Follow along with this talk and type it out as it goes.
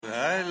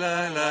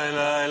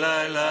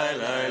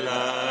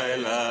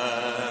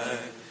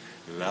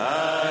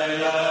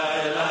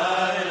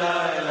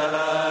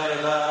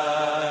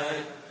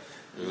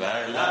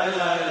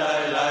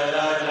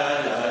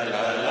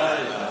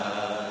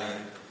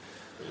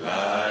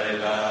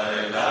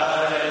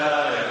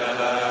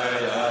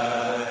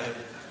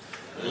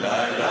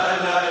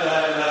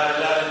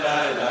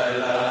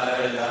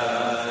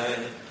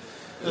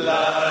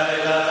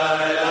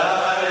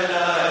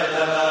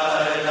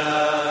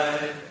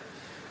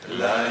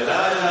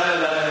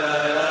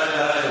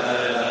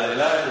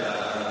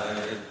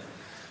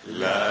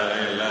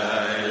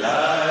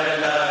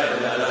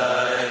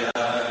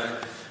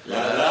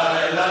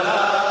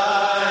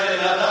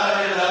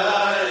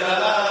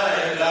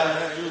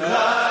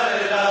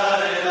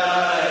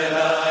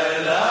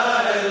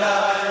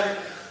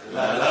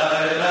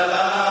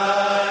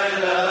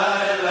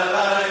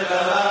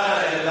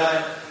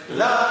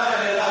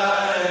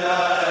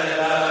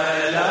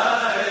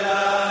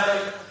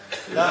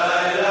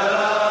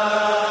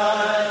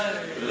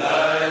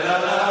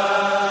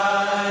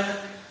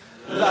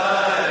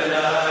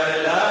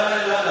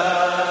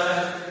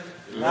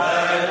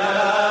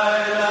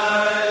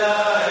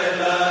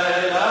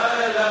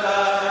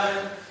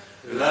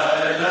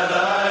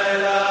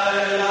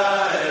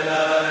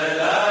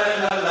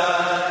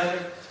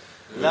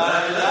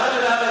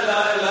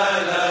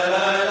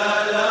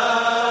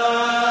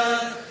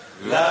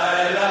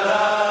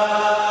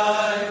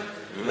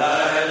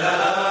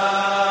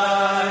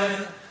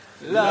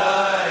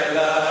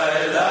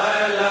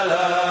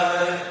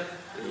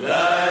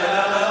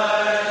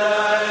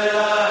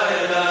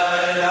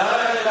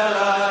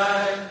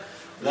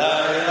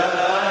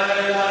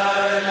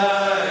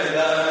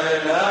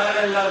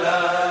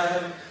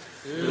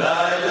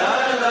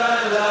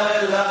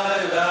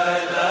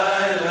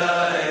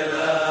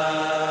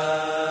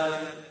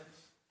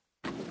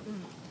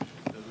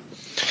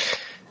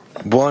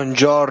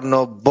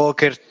Buongiorno,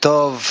 Boker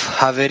Tov,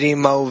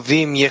 Haverim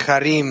Auvim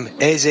Yecharim,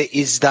 Eze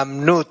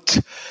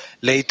Izdamnut,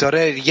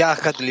 Leitorer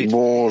Yachad.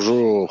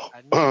 Bonjour,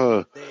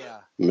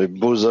 mes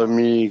beaux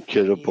amis,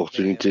 quelle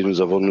opportunité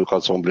nous avons de nous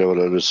rassembler à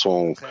la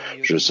leçon.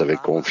 Je sais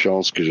avec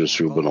confiance que je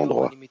suis au bon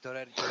endroit.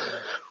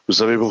 Vous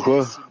savez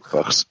pourquoi?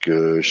 Parce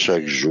que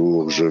chaque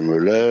jour je me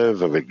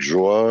lève avec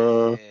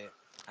joie,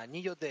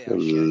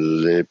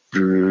 les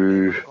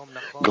plus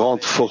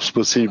grandes forces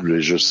possibles,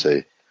 et je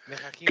sais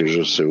que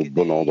je suis au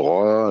bon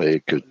endroit et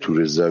que tous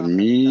les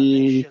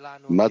amis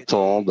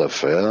m'attendent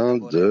afin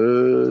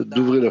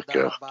d'ouvrir leur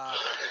cœur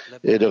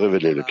et de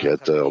révéler le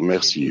Créateur.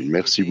 Merci.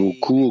 Merci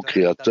beaucoup au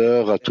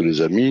Créateur, à tous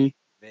les amis,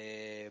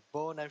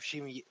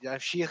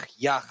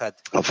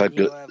 afin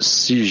que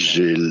si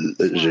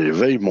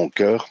j'éveille mon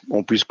cœur,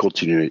 on puisse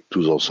continuer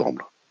tous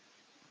ensemble.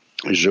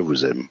 Je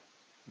vous aime.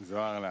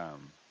 Zohar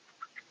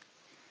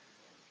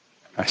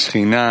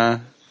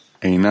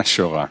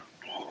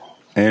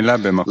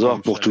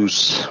pour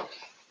tous.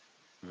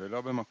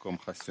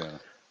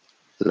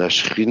 La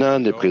Shrina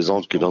n'est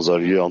présente que dans un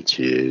lieu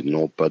entier,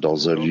 non pas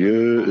dans un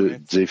lieu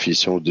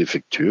déficient ou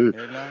défectueux,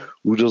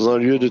 ou dans un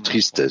lieu de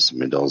tristesse,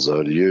 mais dans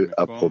un lieu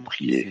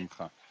approprié,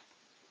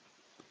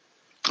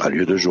 un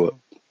lieu de joie.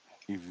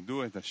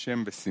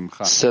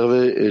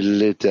 Servez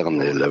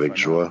l'Éternel avec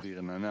joie,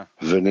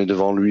 venez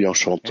devant lui en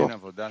chantant.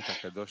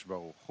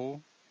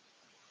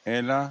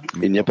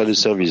 Il n'y a pas de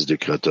service du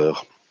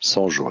Créateur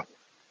sans joie.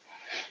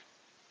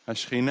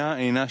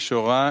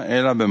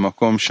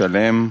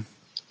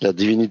 La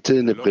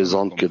divinité n'est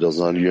présente que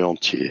dans un lieu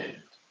entier,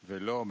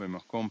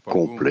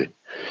 complet,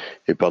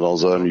 et pas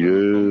dans un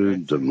lieu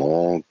de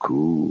manque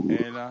ou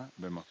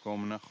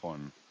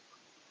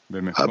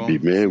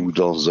abîmé ou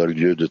dans un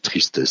lieu de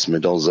tristesse,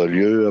 mais dans un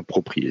lieu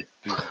approprié,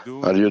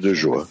 un lieu de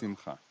joie.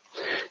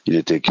 Il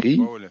est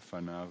écrit,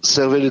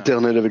 servez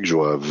l'Éternel avec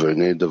joie,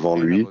 venez devant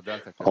lui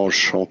en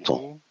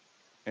chantant.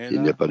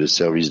 Il n'y a pas de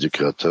service du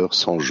Créateur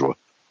sans joie.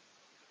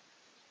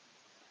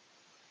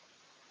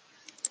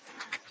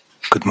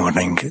 Good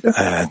morning.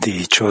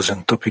 The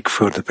chosen topic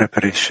for the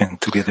preparation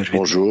together with...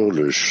 Bonjour,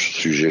 le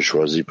sujet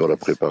choisi pour la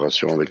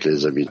préparation avec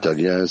les amis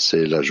italiens,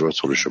 c'est la joie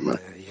sur le chemin.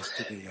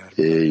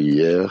 Et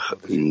hier,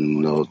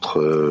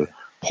 notre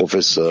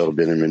professeur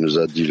bien-aimé nous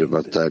a dit le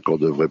matin qu'on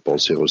devrait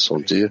penser,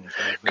 ressentir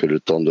que le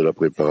temps de la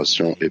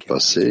préparation est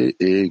passé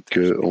et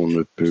qu'on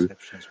ne peut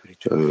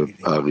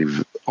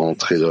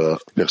entrer dans la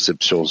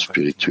perception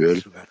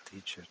spirituelle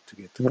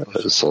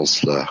sans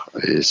cela.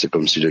 Et c'est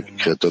comme si le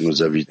Créateur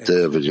nous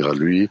invitait à venir à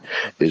lui.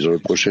 Et dans le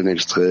prochain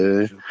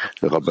extrait,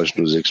 le Rabash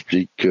nous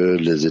explique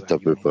les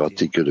étapes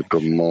pratiques de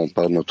comment,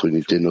 par notre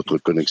unité, notre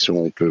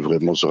connexion, on peut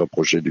vraiment se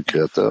rapprocher du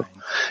Créateur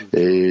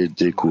et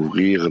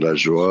découvrir la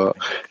joie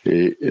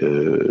et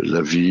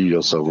la vie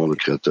en servant le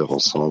Créateur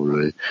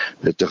ensemble. Et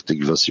Peter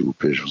Tikva, s'il vous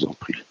plaît, je vous en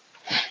prie.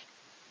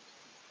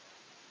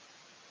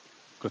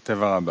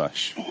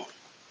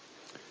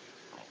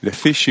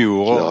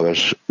 Le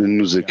Rabash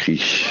nous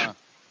écrit,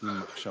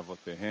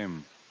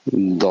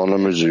 dans la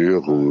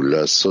mesure où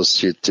la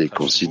société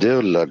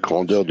considère la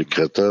grandeur du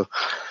Créateur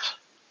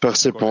par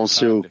ses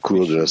pensées au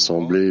cours de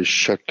l'Assemblée,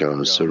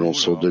 chacun, selon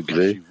son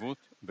degré,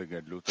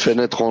 fait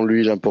naître en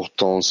lui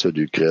l'importance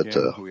du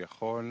Créateur.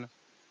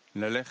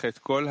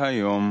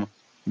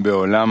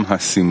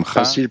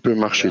 Ainsi, il peut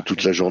marcher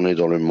toute la journée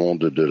dans le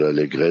monde de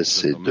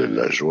l'allégresse et de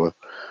la joie,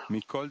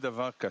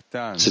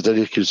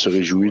 c'est-à-dire qu'il se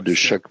réjouit de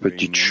chaque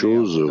petite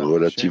chose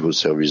relative au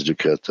service du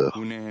Créateur.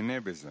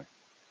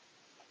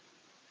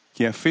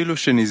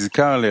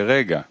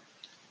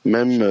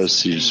 Même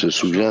s'il se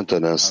souvient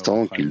un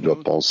instant qu'il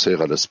doit penser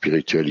à la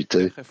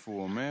spiritualité,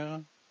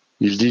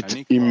 il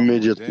dit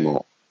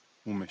immédiatement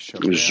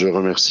Je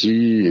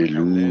remercie et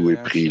loue et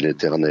prie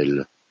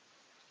l'Éternel,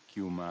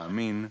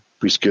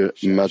 puisque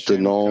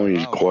maintenant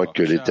il croit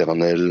que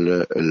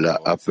l'Éternel l'a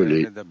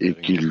appelé et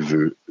qu'il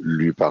veut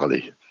lui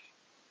parler.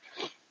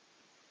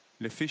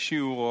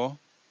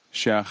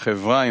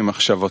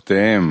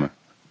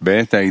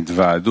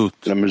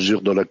 La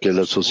mesure dans laquelle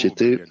la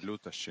société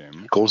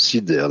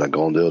considère la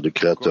grandeur du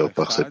Créateur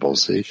par ses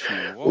pensées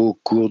au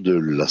cours de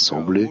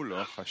l'Assemblée,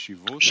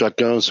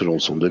 chacun selon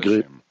son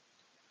degré,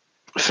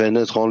 fait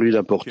naître en lui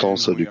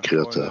l'importance du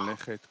Créateur.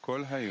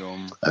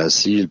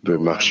 Ainsi, il peut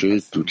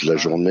marcher toute la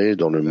journée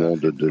dans le monde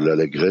de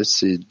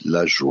l'allégresse et de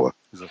la joie.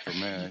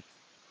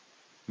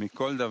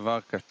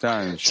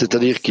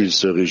 C'est-à-dire qu'il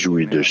se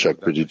réjouit de chaque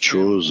petite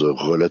chose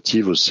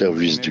relative au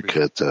service du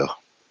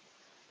Créateur.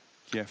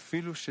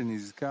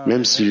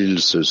 Même s'il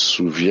se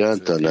souvient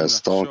un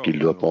instant qu'il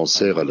doit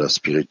penser à la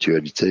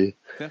spiritualité,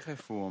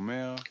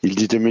 il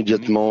dit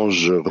immédiatement «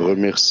 Je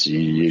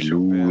remercie et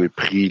loue et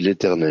prie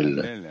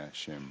l'Éternel »,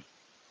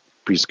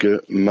 puisque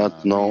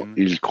maintenant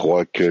il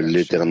croit que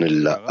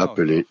l'Éternel l'a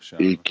appelé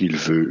et qu'il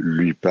veut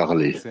lui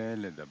parler.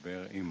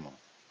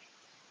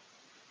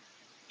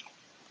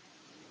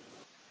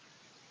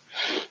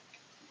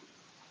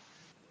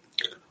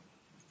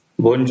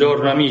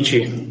 Buongiorno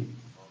amici.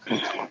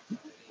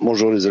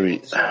 Bonjour les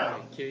amis.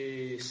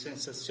 Che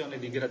sensazione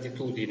di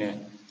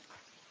gratitudine,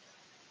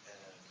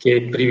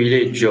 che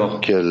privilegio.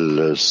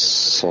 Quelle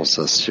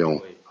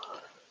sensation,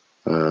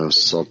 un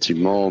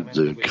sentiment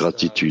de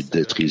gratitude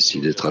d'être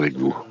ici, d'être avec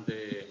vous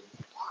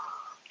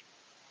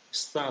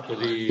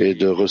et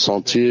de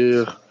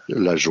ressentir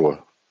la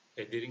joie,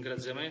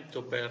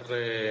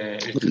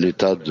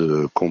 l'état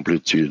de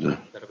complétude.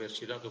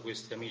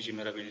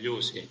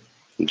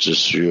 Je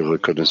suis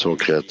reconnaissant au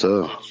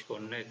Créateur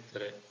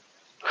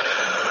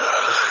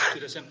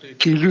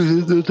qui nous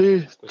a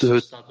donné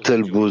de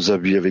tels beaux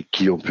amis avec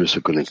qui on peut se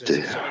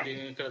connecter,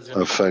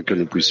 afin que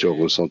nous puissions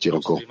ressentir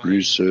encore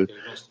plus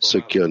ce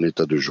qu'est un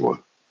état de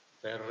joie.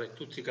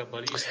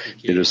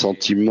 Et le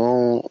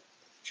sentiment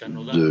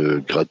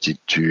de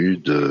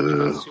gratitude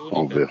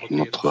envers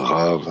notre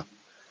Rav,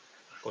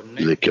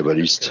 les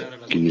kabbalistes,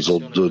 qui nous ont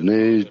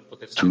donné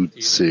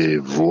toutes ces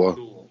voies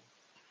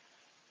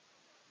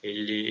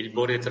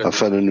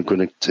afin de nous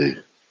connecter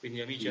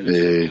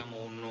et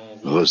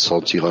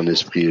ressentir un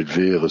esprit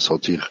élevé,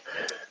 ressentir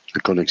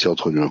la connexion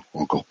entre nous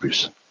encore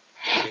plus.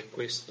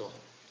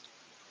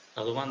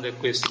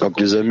 Donc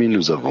les amis,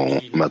 nous avons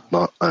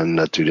maintenant un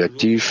atelier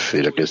actif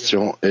et la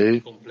question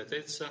est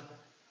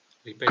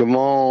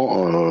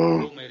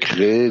comment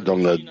créer dans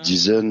la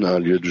dizaine un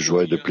lieu de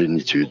joie et de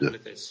plénitude?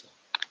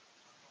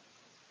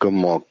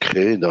 Comment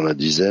créer dans la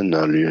dizaine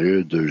un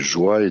lieu de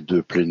joie et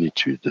de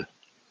plénitude?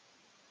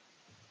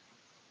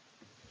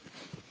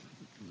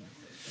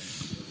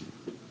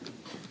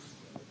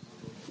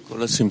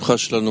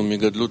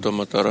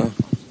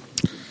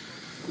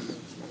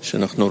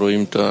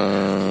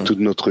 Toute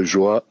notre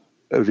joie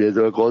vient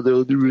de la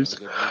grandeur du but.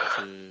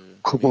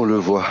 Comme on le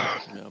voit,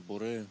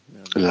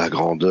 la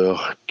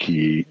grandeur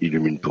qui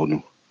illumine pour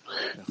nous,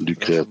 du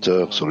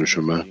Créateur sur le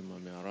chemin,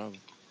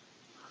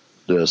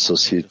 de la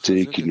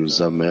société qui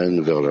nous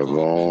amène vers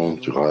l'avant,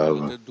 du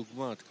Rav,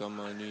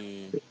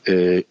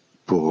 et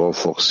pour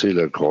renforcer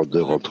la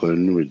grandeur entre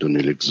nous et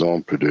donner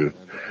l'exemple de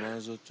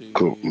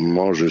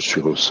comment je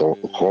suis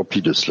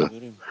rempli de cela.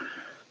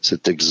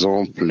 Cet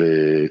exemple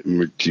est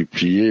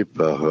multiplié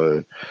par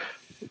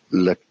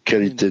la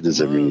qualité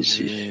des amis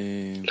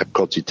ici, la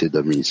quantité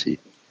d'amis ici.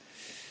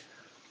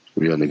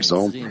 Oui, un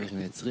exemple.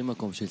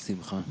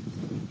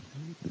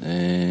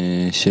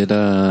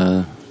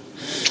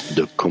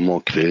 De comment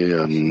créer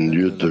un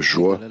lieu de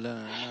joie.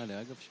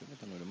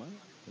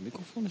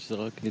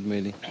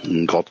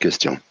 Une grande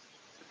question.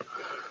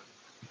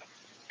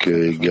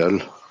 Que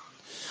Égal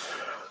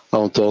a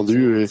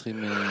entendu et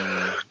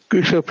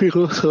que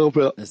Shapiro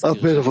semble à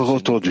peine avoir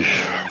entendu.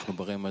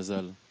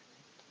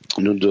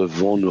 Nous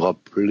devons nous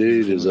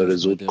rappeler les uns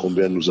les autres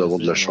combien nous avons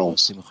de la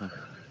chance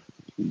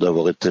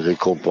d'avoir été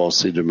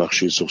récompensés de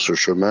marcher sur ce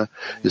chemin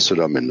et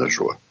cela amène la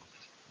joie.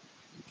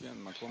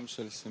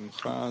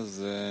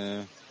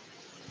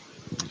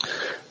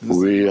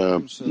 Oui, un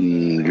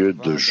lieu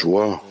de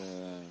joie,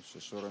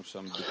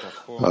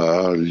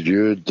 un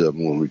lieu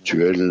d'amour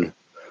mutuel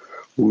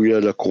où il y a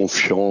la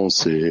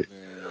confiance et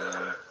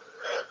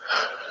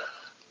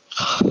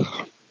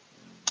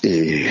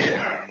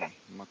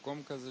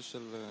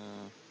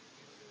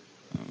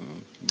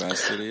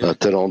à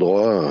tel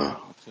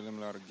endroit,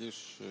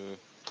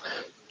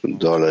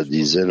 dans la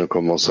dizaine, on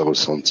commence à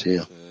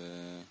ressentir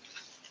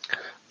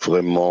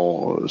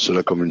vraiment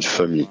cela comme une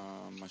famille,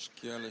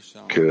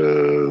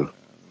 que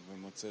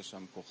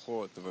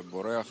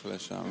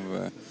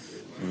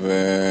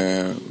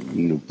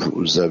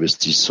nous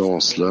investissons en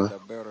cela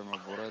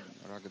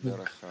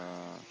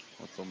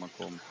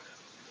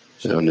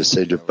et on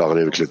essaye de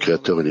parler avec le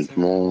Créateur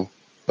uniquement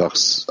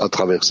à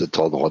travers cet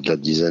endroit de la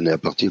dizaine et à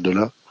partir de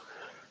là,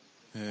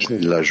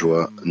 la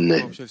joie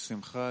naît.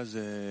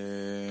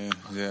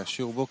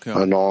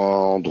 Un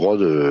endroit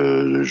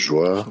de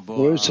joie,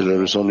 oui, c'est la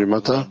leçon du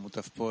matin.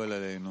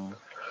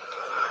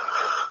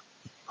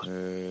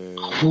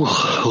 Pour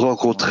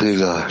rencontrer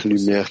la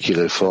lumière qui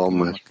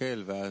réforme,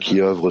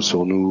 qui œuvre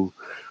sur nous,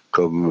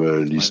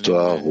 comme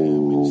l'histoire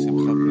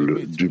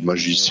du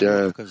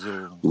magicien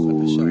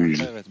où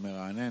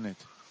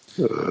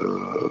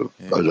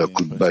à la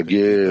coup de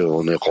baguette,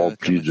 on est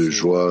rempli de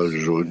joie,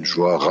 une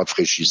joie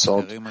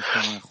rafraîchissante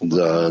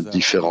d'un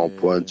différent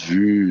point de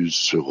vue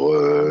sur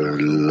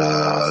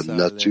la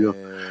nature.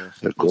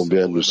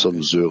 Combien nous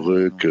sommes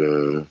heureux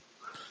que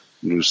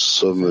nous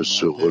sommes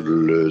sur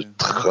le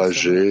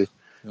trajet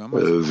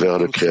vers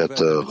le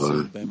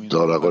Créateur,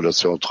 dans la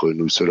relation entre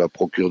nous. Cela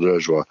procure de la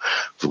joie.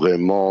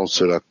 Vraiment,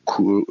 cela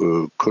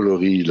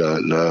colorie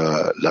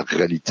la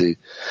réalité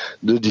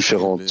de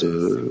différentes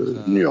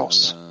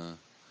nuances.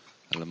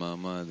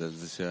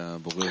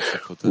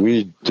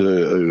 Oui,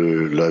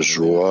 de la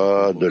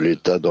joie, de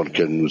l'état dans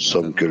lequel nous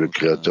sommes, que le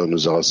Créateur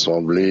nous a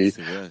rassemblés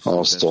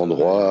en cet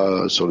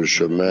endroit, sur le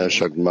chemin,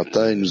 chaque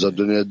matin. Il nous a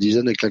donné la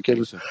dizaine avec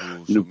laquelle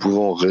nous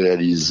pouvons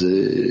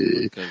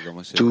réaliser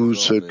tout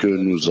ce que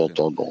nous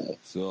entendons.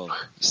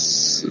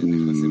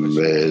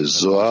 Mais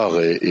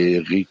Zohar et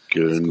Eric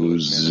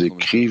nous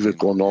écrivent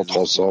qu'on entre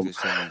ensemble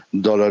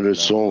dans la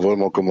leçon,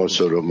 vraiment comme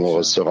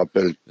Salomon se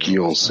rappelle qui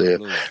on sert,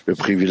 le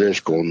privilège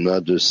qu'on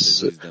a de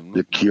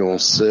qui on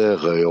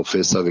sert, et on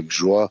fait ça avec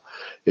joie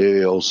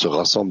et on se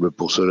rassemble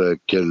pour cela.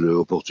 Quelle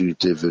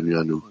opportunité est venue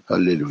à nous.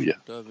 Alléluia.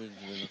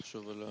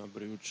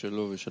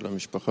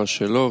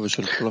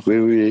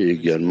 Oui,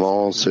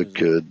 également ce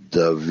que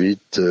David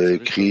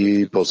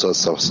écrit pour sa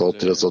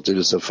santé, la santé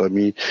de sa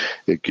famille,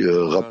 et que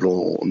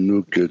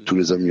rappelons-nous que tous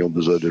les amis ont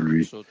besoin de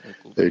lui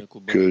et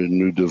que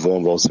nous devons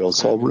avancer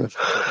ensemble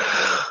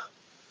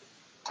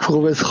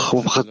pour mettre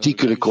en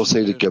pratique les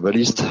conseils des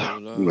kabbalistes,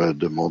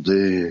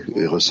 demander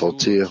et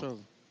ressentir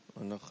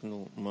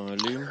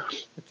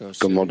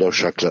comment dans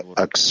chaque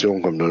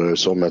action, comme dans la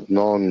leçon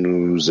maintenant,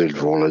 nous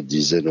élevons la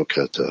dizaine au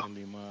Créateur.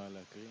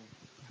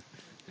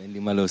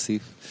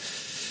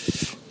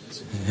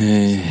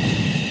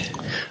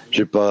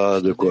 J'ai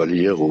pas de quoi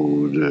lire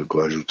ou de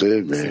quoi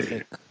ajouter,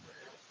 mais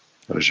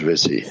je vais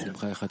essayer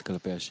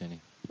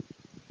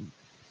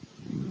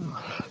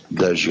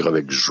d'agir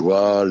avec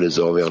joie les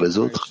uns envers les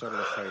autres.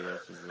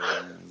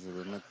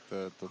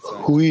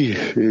 Oui,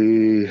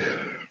 et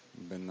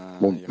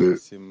on peut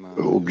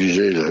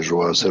obliger la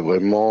joie. C'est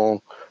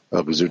vraiment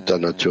un résultat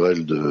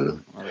naturel de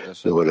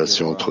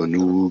relations entre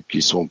nous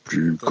qui sont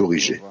plus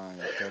corrigées.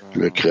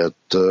 Le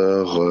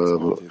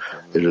Créateur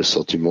et le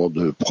sentiment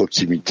de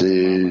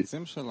proximité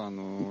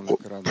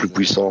plus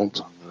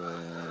puissante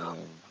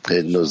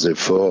et nos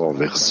efforts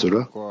envers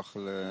cela.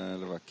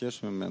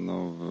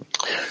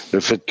 Le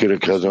fait que le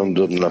Créateur nous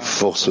donne la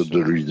force de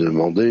lui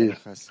demander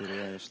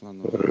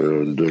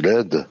de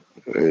l'aide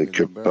et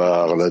que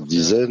par la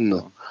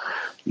dizaine,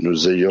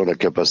 nous ayons la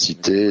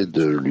capacité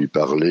de lui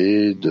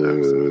parler,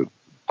 de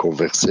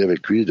converser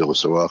avec lui, de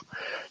recevoir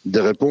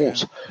des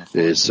réponses.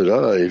 Et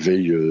cela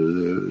éveille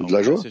de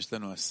la joie.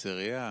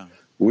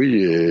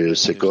 Oui, et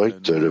c'est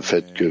correct, le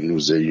fait que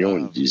nous ayons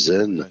une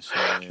dizaine,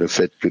 le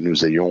fait que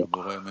nous ayons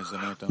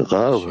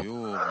Rav,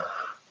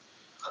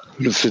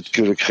 le fait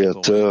que le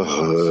Créateur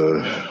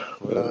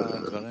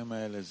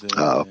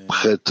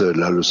prête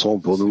la leçon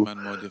pour nous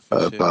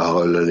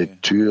par la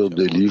lecture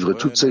des livres.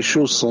 Toutes ces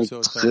choses sont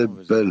très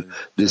belles,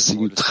 des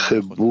signes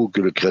très beaux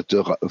que le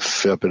Créateur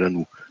fait appel à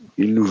nous.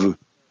 Il nous veut.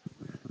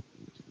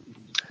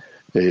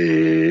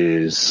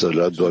 Et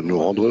cela doit nous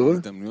rendre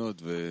heureux.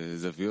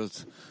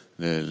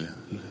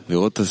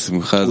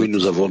 Oui,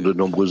 nous avons de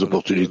nombreuses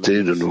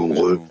opportunités, de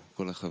nombreux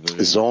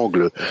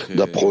angles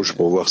d'approche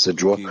pour voir cette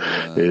joie.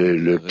 Et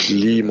le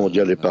climat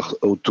mondial est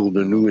autour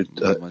de nous,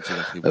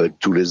 avec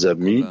tous les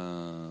amis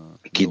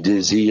qui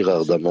désirent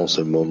ardemment ce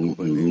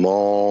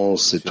moment,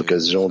 cette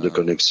occasion de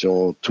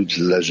connexion, toute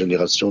la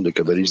génération de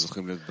kabbalistes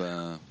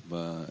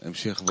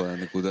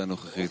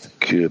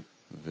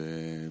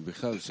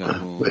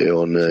et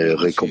on est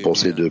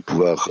récompensé de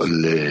pouvoir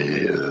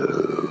les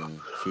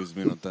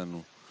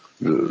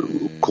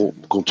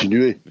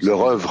continuer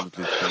leur œuvre.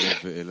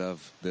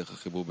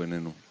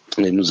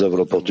 Et nous avons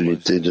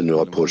l'opportunité de nous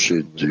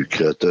rapprocher du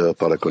Créateur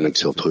par la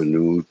connexion entre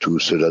nous. Tout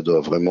cela doit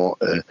vraiment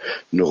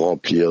nous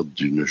remplir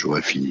d'une joie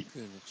infinie.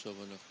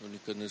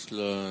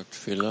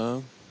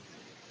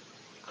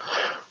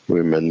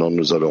 Oui, maintenant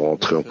nous allons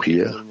rentrer en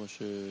prière.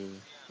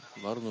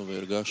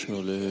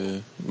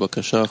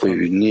 Et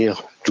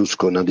unir tout ce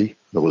qu'on a dit,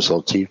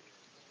 ressenti,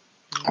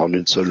 en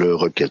une seule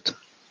requête.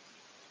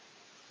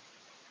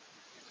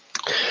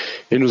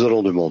 Et nous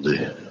allons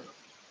demander.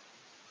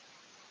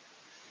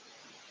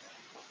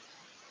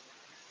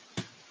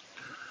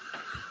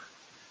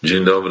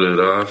 Dzień dobry,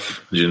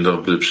 Rav. Dzień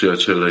dobry,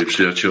 przyjaciele i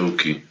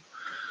przyjaciółki.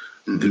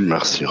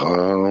 Merci,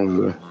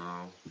 Rav.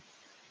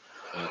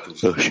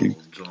 Merci.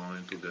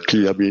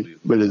 Qui a mis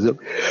les hommes.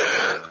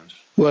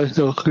 Ouais,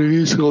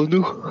 c'est sur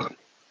nous.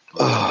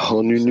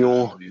 en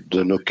union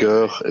de nos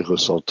cœurs et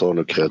ressentant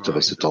le Créateur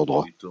à cet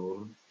endroit.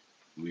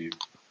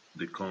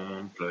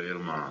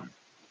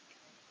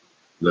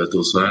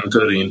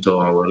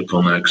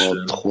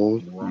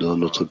 Entrons dans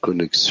notre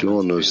connexion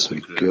en un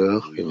seul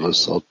cœur et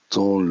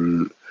ressentons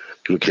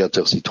que le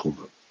Créateur s'y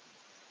trouve.